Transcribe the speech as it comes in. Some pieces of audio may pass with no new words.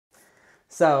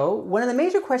So, one of the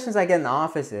major questions I get in the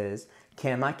office is,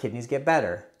 can my kidneys get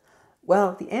better?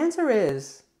 Well, the answer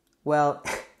is, well,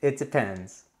 it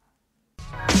depends.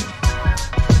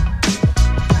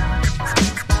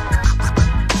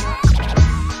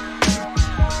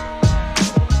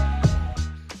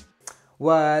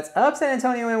 What's up, San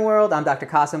Antonio world? I'm Dr.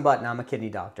 Qasim Butt and I'm a kidney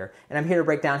doctor, and I'm here to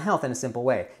break down health in a simple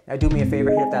way. Now do me a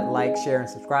favor, hit that like, share, and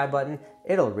subscribe button.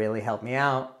 It'll really help me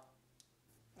out.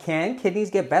 Can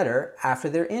kidneys get better after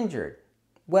they're injured?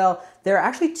 Well, there are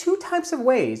actually two types of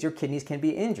ways your kidneys can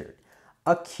be injured: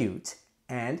 acute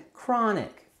and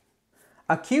chronic.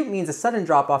 Acute means a sudden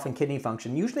drop-off in kidney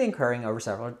function, usually occurring over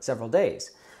several days.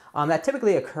 That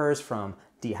typically occurs from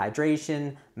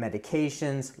dehydration,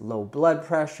 medications, low blood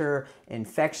pressure,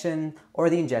 infection,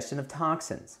 or the ingestion of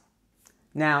toxins.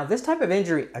 Now, this type of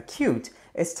injury, acute,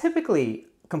 is typically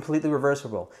completely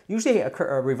reversible, usually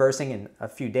reversing in a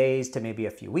few days to maybe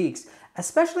a few weeks,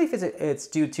 especially if it's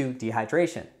due to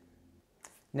dehydration.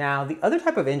 Now, the other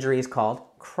type of injury is called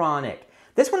chronic.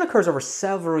 This one occurs over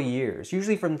several years,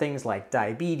 usually from things like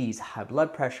diabetes, high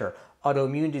blood pressure,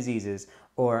 autoimmune diseases,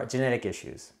 or genetic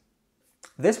issues.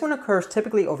 This one occurs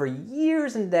typically over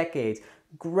years and decades,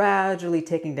 gradually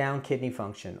taking down kidney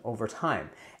function over time.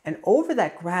 And over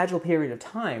that gradual period of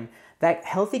time, that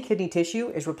healthy kidney tissue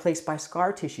is replaced by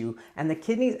scar tissue, and the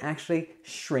kidneys actually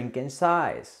shrink in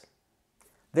size.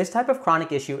 This type of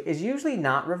chronic issue is usually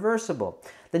not reversible.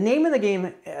 The name of the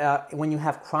game when you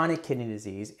have chronic kidney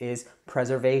disease is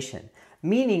preservation.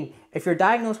 Meaning, if you're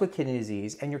diagnosed with kidney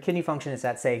disease and your kidney function is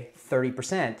at, say,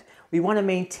 30%, we want to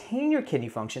maintain your kidney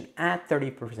function at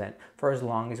 30% for as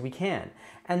long as we can.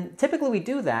 And typically we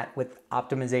do that with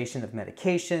optimization of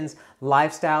medications,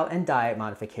 lifestyle, and diet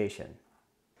modification.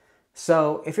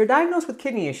 So if you're diagnosed with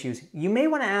kidney issues, you may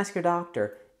want to ask your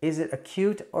doctor, is it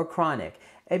acute or chronic?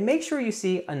 And make sure you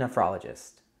see a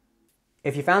nephrologist.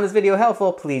 If you found this video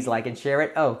helpful, please like and share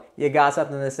it. Oh, you got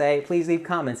something to say? Please leave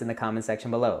comments in the comment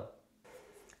section below.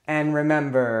 And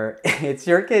remember, it's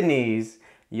your kidneys,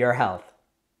 your health.